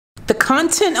The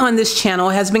content on this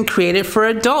channel has been created for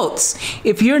adults.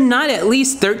 If you're not at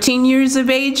least 13 years of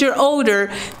age or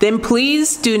older, then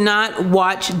please do not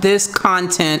watch this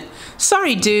content.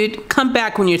 Sorry, dude. Come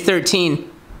back when you're 13.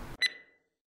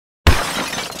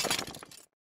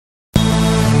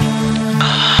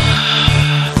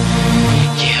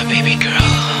 Yeah, baby girl.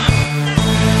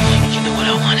 You know what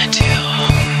I want to do.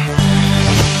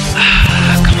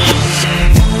 Come on.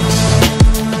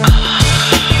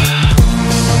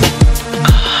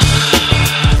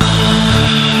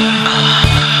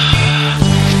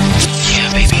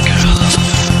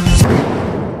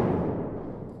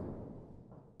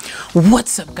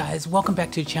 What's up, guys? Welcome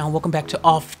back to the channel. Welcome back to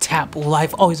Off Tap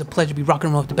Life. Always a pleasure to be rocking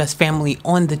and rolling with the best family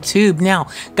on the tube. Now,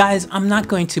 guys, I'm not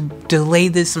going to delay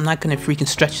this. I'm not going to freaking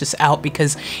stretch this out,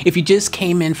 because if you just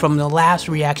came in from the last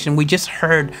reaction, we just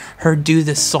heard her do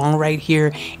this song right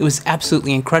here. It was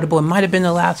absolutely incredible. It might have been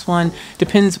the last one.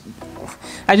 Depends.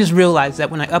 I just realized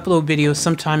that when I upload videos,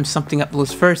 sometimes something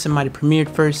uploads first. It might have premiered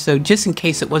first. So just in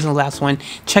case it wasn't the last one,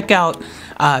 check out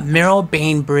MERRIL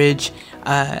BAINBRIDGE.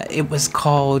 It was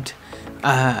called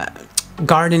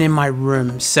Garden in My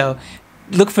Room. So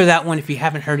look for that one if you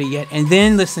haven't heard it yet, and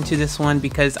then listen to this one,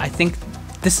 because I think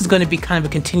this is going to be kind of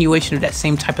a continuation of that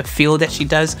same type of feel that she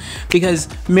does, because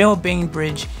MERRIL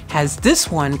BAINBRIDGE has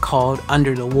this one called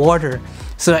Under the Water.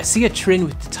 So I see a trend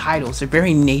with the titles. They're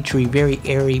very naturey, very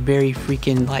airy, very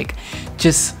freaking like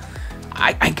just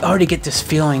I already get this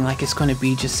feeling like it's going to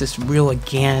be just this real,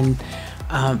 again,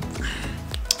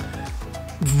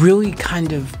 really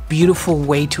kind of beautiful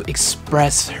way to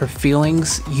express her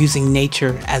feelings using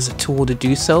nature as a tool to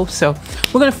do so. So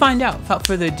we're gonna find out. Without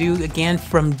further ado, again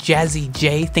from Jazzy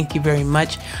J, thank you very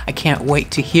much. I can't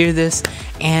wait to hear this.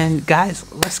 And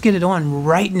guys, let's get it on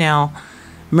right now.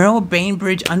 MERRIL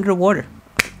BAINBRIDGE, Underwater.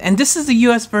 And this is the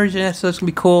US version, so it's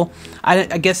gonna be cool.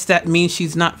 I guess that means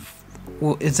she's not,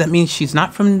 well, does that mean she's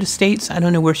not from the States? I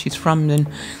don't know where she's from then.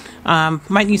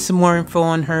 Might need some more info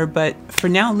on her, but for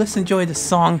now, let's enjoy the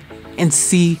song and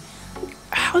see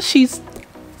how she's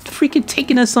freaking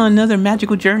taking us on another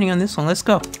magical journey on this one. Let's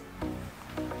go.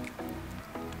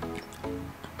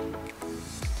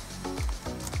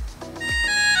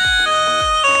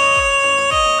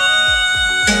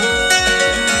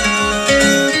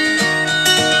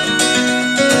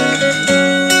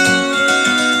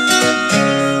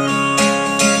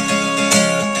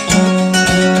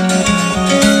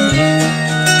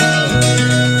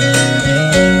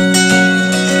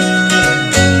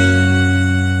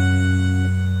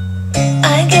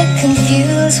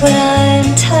 When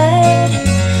I'm tired,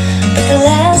 but the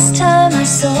last time I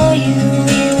saw you,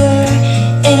 we were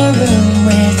in a room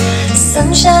with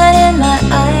sunshine in my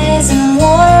eyes and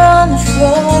water on the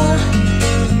floor.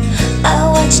 I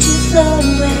watched you float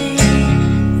away,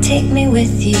 take me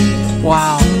with you.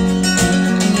 Wow.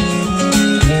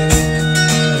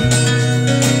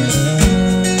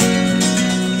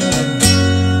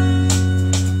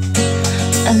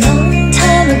 A long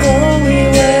time ago we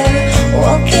were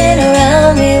walking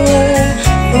around, we were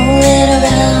rolling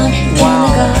around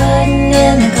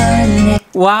in the garden.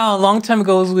 Wow, a long time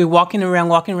ago we were walking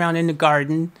around in the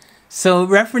garden. So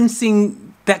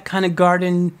referencing that kind of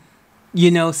garden,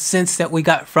 you know, sense that we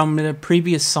got from the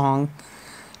previous song.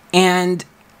 And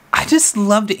I just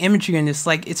love the imagery in this.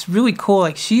 Like, it's really cool.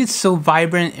 Like, she is so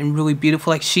vibrant and really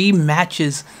beautiful. Like, she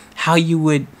matches how you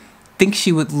would think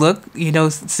she would look, you know,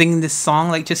 singing this song.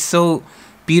 Like, just so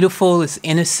beautiful, this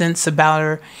innocence about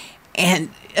her. And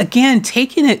again,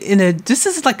 taking it in a, this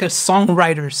is like a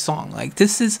songwriter's song. Like,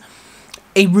 this is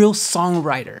a real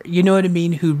songwriter, you know what I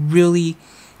mean, who really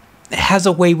has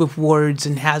a way with words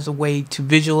and has a way to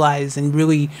visualize and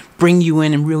really bring you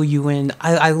in and reel you in.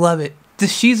 I love it.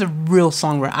 She's a real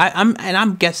songwriter.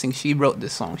 I'm guessing she wrote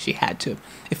this song. She had to.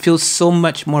 It feels so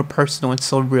much more personal and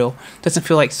so real. Doesn't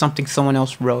feel like something someone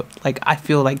else wrote. Like, I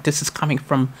feel like this is coming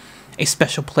from a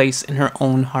special place in her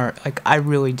own heart. Like, I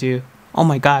really do. Oh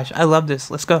my gosh, I love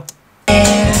this. Let's go.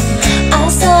 I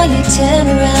saw you turn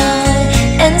around,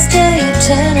 and still you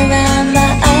turn around.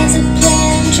 My eyes are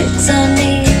playing tricks on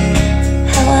me.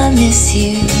 How I miss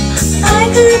you. I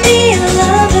could be a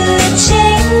lover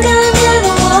chained under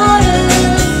the water,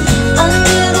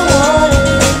 under the water.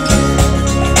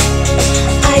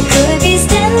 I could be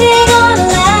standing on a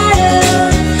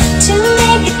ladder to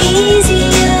make it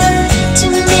easier, to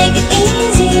make it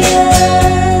easier.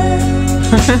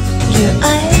 Your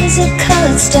eyes are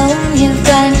colored stone, you've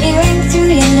got an earring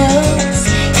through your nose.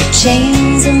 Your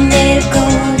chains are made of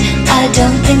gold, I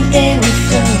don't think they will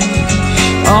float.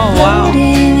 Oh wow.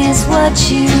 Floating is what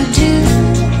you do.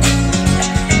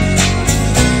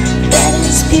 That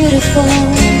is beautiful,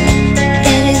 that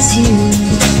is you.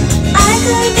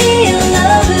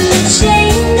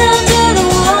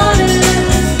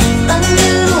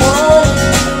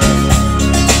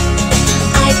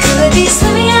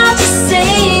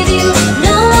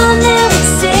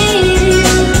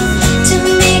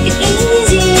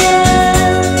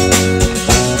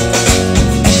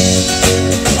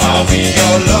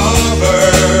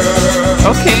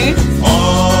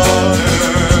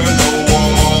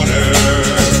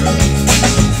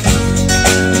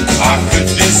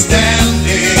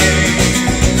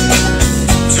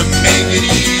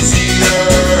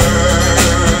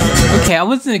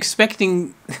 wasn't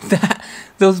expecting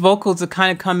those vocals to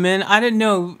kind of come in. I didn't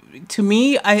know. To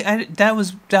me, that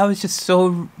was just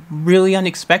so really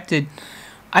unexpected.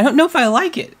 I don't know if I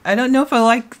like it. I don't know if I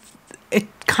like it.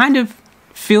 Kind of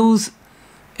feels,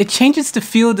 it changes the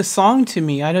feel of the song to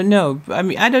me. I don't know. I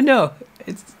mean, I don't know.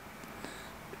 It's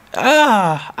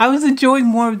I was enjoying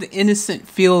more of the innocent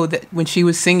feel that when she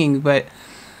was singing, but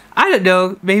I don't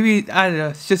know. Maybe I don't know.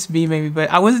 It's just me, maybe, but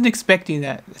I wasn't expecting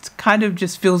that. It's kind of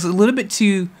just feels a little bit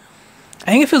too. I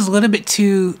think it feels a little bit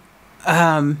too,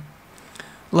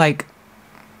 like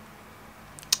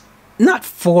not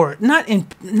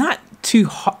too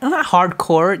not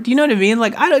hardcore. Do you know what I mean?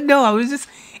 Like I don't know.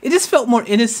 It just felt more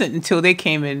innocent until they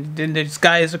came in. Then these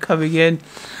guys are coming in.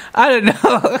 I don't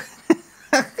know.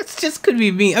 It just could be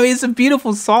me. I mean, it's a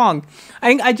beautiful song.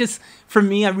 For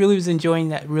me, I really was enjoying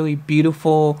that really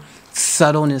beautiful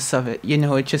subtleness of it. You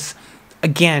know, it just,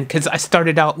 again, because I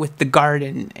started out with the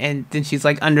garden, and then she's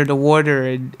like under the water,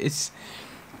 and it's,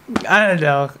 I don't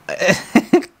know.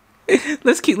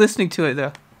 Let's keep listening to it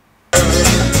though.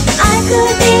 I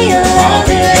could be a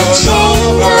lover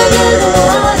chained under the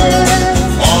water.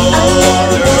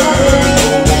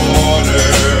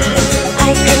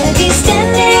 I could be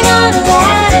standing on a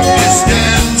ladder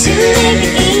to make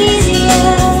it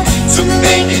easier, to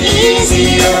make it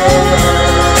easier.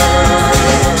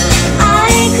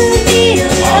 I could be a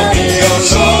lover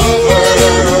chained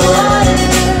under the water,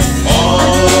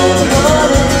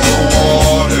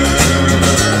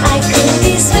 I could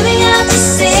be swimming out to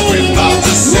save you, know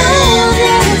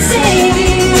that I'd save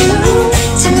you,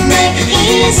 to make it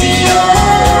easier.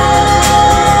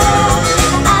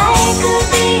 I could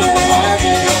be a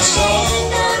lover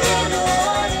chained under the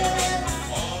water.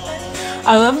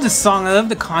 I love the song. I love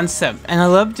the concept, and I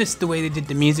love just the way they did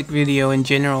the music video in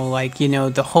general. Like, you know,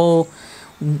 the whole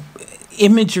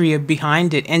imagery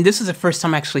behind it. And this is the first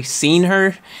time I actually seen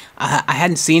her. I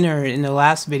hadn't seen her in the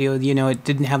last video. You know, it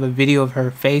didn't have a video of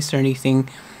her face or anything.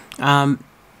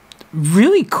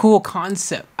 Really cool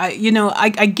concept. I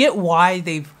get why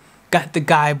they've got the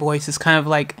guy voice. It's kind of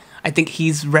like, I think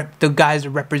the guys are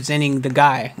representing the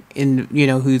guy in, you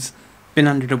know, who's been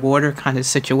under the water kind of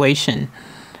situation.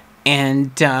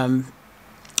 And I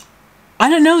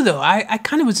don't know though. I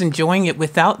kind of was enjoying it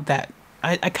without that.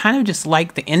 I kind of just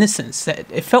liked the innocence.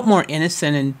 That it felt more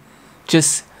innocent and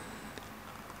just,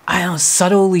 I don't know,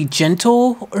 subtly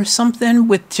gentle or something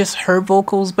with just her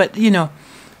vocals. But you know,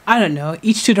 I don't know.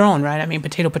 Each to their own, right? I mean,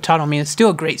 potato. I mean, it's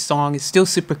still a great song. It's still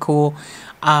super cool.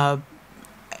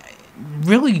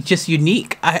 Really just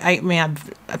unique. I mean,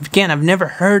 I've never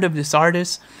heard of this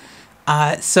artist.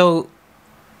 So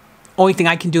only thing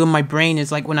I can do in my brain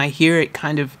is like when I hear it,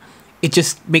 kind of, it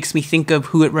just makes me think of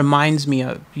who it reminds me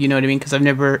of. You know what I mean? Because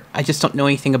I just don't know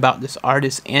anything about this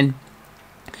artist. And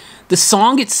the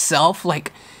song itself,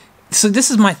 like, so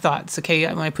this is my thoughts. Okay,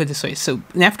 I might put it this way. So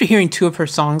after hearing two of her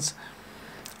songs,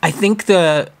 I think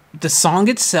the song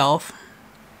itself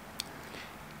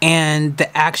and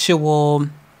the actual,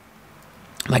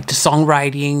 like the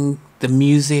songwriting, the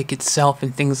music itself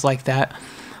and things like that,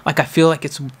 like I feel like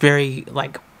it's very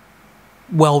like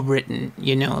well written,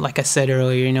 you know, like I said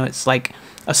earlier, you know, it's like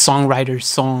a songwriter's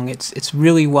song. It's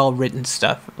really well written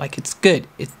stuff. Like it's good.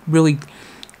 It really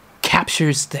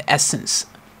captures the essence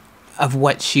of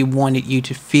what she wanted you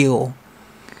to feel,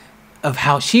 of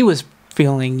how she was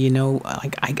feeling, you know,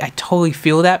 like I totally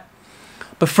feel that.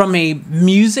 But from a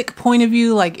music point of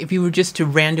view, like if you were just to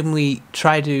randomly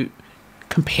try to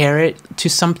compare it to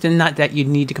something, not that you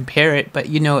need to compare it, but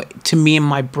you know, to me in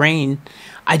my brain,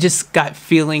 I just got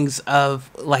feelings of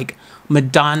like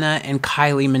Madonna and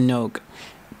Kylie Minogue,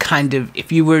 kind of,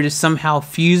 if you were to somehow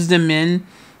fuse them in,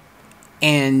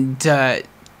 and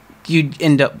you'd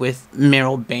end up with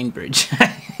MERRIL BAINBRIDGE.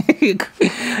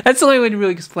 That's the only way to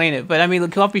really explain it. But I mean,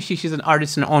 look, obviously she's an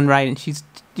artist in her own right, and she's,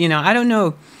 you know, I don't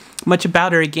know much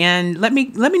about her. Again, let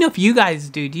me know if you guys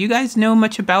do. Do you guys know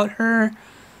much about her?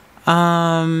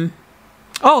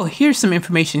 Oh, here's some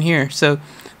information here. So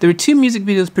there were 2 music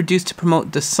videos produced to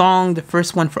promote the song. The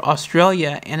first one for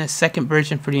Australia and a second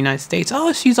version for the United States.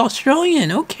 Oh, she's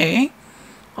Australian. Okay.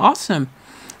 Awesome.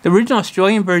 The original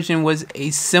Australian version was a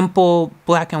simple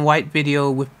black and white video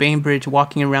with Bainbridge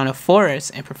walking around a forest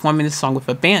and performing the song with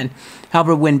a band.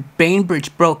 However, when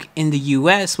Bainbridge broke in the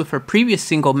US with her previous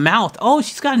single, Mouth. Oh,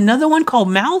 she's got another one called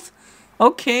Mouth?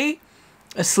 Okay.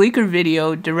 A sleeker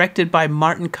video directed by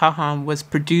Martin Kahan was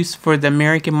produced for the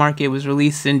American market. It was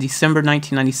released in December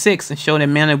 1996 and showed a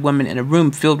man and woman in a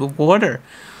room filled with water.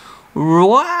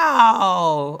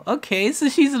 Wow! Okay, so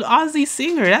she's an Aussie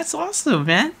singer. That's awesome,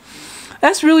 man.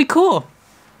 That's really cool.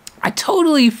 I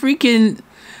totally freaking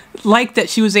like that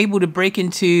she was able to break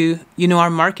into, you know, our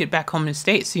market back home in the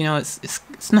States. You know,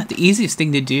 it's not the easiest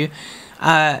thing to do,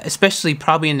 especially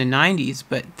probably in the 90s,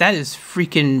 but that is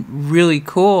freaking really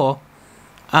cool.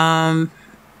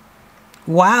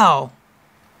 Wow.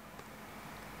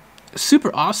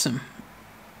 Super awesome.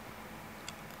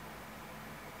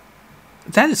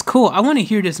 That is cool. I want to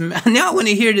hear this. Now I want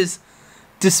to hear this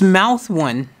mouth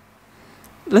one.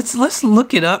 Let's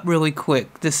look it up really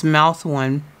quick. This mouth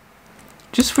one.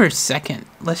 Just for a second.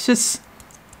 Let's just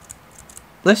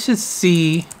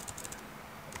see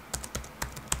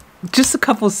just a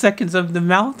couple seconds of the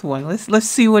mouth one. Let's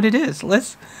see what it is.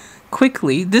 Let's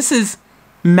quickly. This is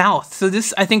Mouth. So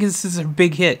this, I think this is her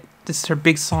big hit. This is her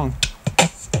big song.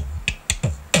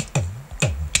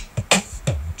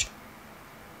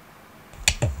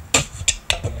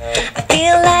 I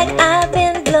feel like I've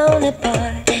been blown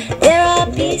apart. There are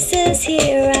pieces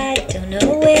here, I don't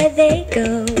know where they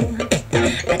go.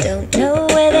 I don't know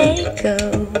where they go.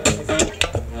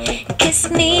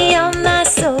 Kiss me on my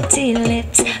salty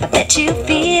lips. I bet you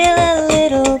feel a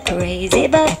little crazy,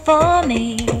 but for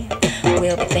me,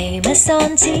 we'll be famous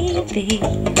on TV.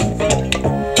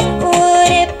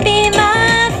 Would it be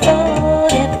my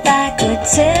fault if I could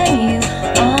turn you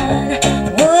on?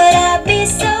 Would I be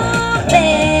so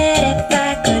bad if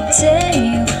I could turn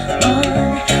you on?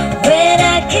 When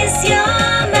I kiss your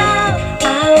mouth, I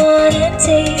wanna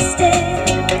taste it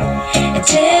and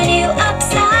turn you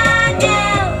upside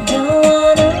down. Don't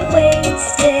wanna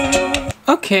waste it.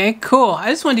 Okay, cool. I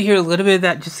just wanted to hear a little bit of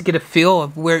that just to get a feel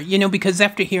of where, you know, because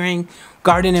after hearing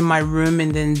Garden in My Room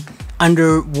and then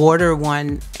Underwater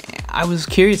one, I was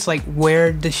curious, like,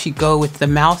 where does she go with the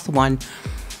mouth one?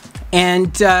 And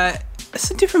it's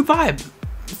a different vibe.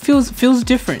 Feels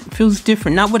different. Feels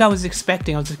different. Not what I was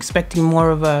expecting. I was expecting more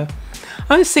of a,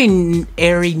 I would say,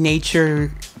 airy,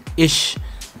 nature-ish,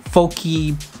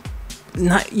 folky.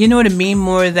 Not, you know what I mean?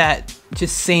 More of that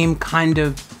just same kind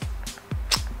of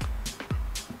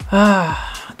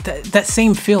that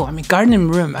same feel. I mean, Garden in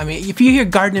My Room. I mean, if you hear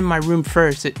Garden in My Room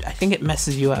first, I think it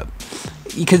messes you up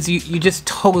because you just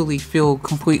totally feel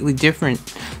completely different.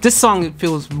 This song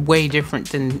feels way different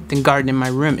than Garden in My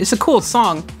Room. It's a cool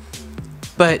song,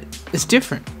 but it's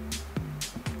different.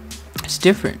 It's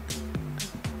different.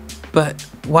 But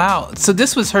wow. So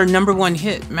this was her #1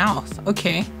 hit, Mouth.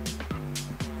 Okay.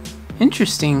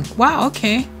 Interesting. Wow.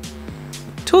 Okay.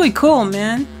 Totally cool,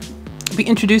 man. Be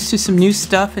introduced to some new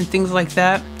stuff and things like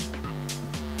that.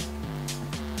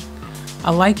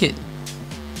 I like it.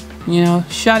 You know,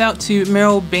 shout out to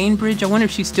MERRIL Bainbridge. I wonder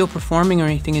if she's still performing or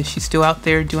anything. Is she still out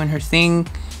there doing her thing?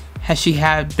 Has she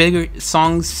had bigger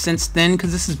songs since then?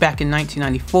 Because this is back in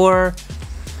 1994.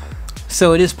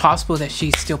 So it is possible that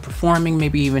she's still performing,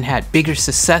 maybe even had bigger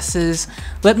successes.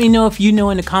 Let me know if you know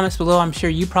in the comments below. I'm sure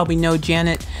you probably know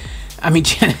Janet. I mean,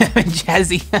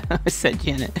 Jazzy. I said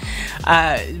Janet.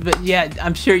 But yeah,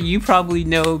 I'm sure you probably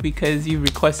know because you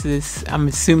requested this. I'm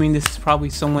assuming this is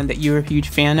probably someone that you're a huge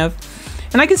fan of.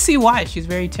 And I can see why. She's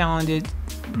very talented.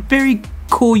 Very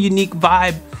cool, unique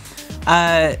vibe.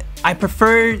 I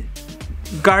prefer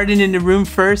Garden in the Room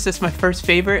first. That's my first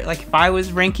favorite. Like, if I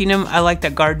was ranking them, I like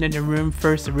that Garden in the Room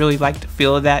first. I really like the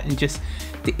feel of that and just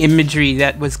the imagery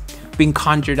that was being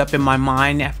conjured up in my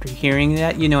mind after hearing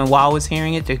that, you know, and while I was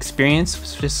hearing it, the experience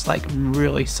was just like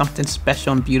really something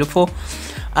special and beautiful.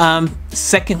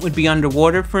 Second would be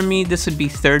Underwater for me. This would be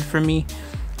third for me.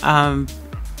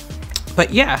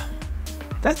 But yeah,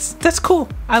 that's cool.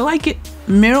 I like it.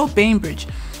 MERRIL Bainbridge.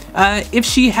 If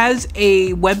she has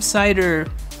a website or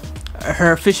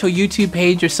her official YouTube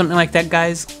page or something like that,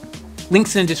 guys,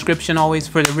 links in the description always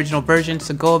for the original version.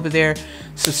 So go over there,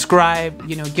 subscribe,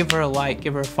 you know, give her a like,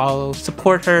 give her a follow,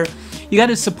 support her. You got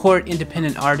to support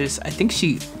independent artists. I think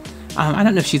she, I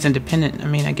don't know if she's independent. I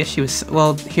mean, I guess she was,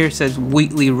 well, here it says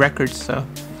Wheatley Records. So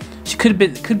she could be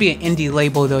an indie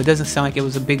label though. It doesn't sound like it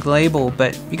was a big label,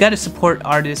 but you got to support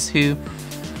artists who,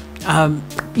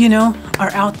 you know,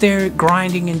 are out there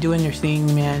grinding and doing their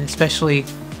thing, man. Especially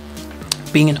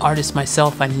being an artist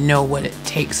myself, I know what it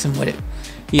takes and what it,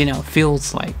 you know,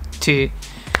 feels like to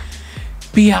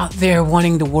be out there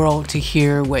wanting the world to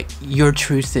hear what your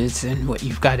truth is and what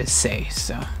you've got to say.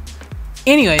 So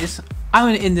anyways, I'm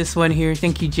going to end this one here.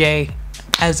 Thank you, Jay.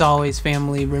 As always,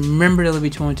 family, remember to live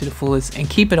each moment to the fullest and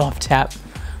keep it off tap.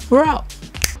 We're out.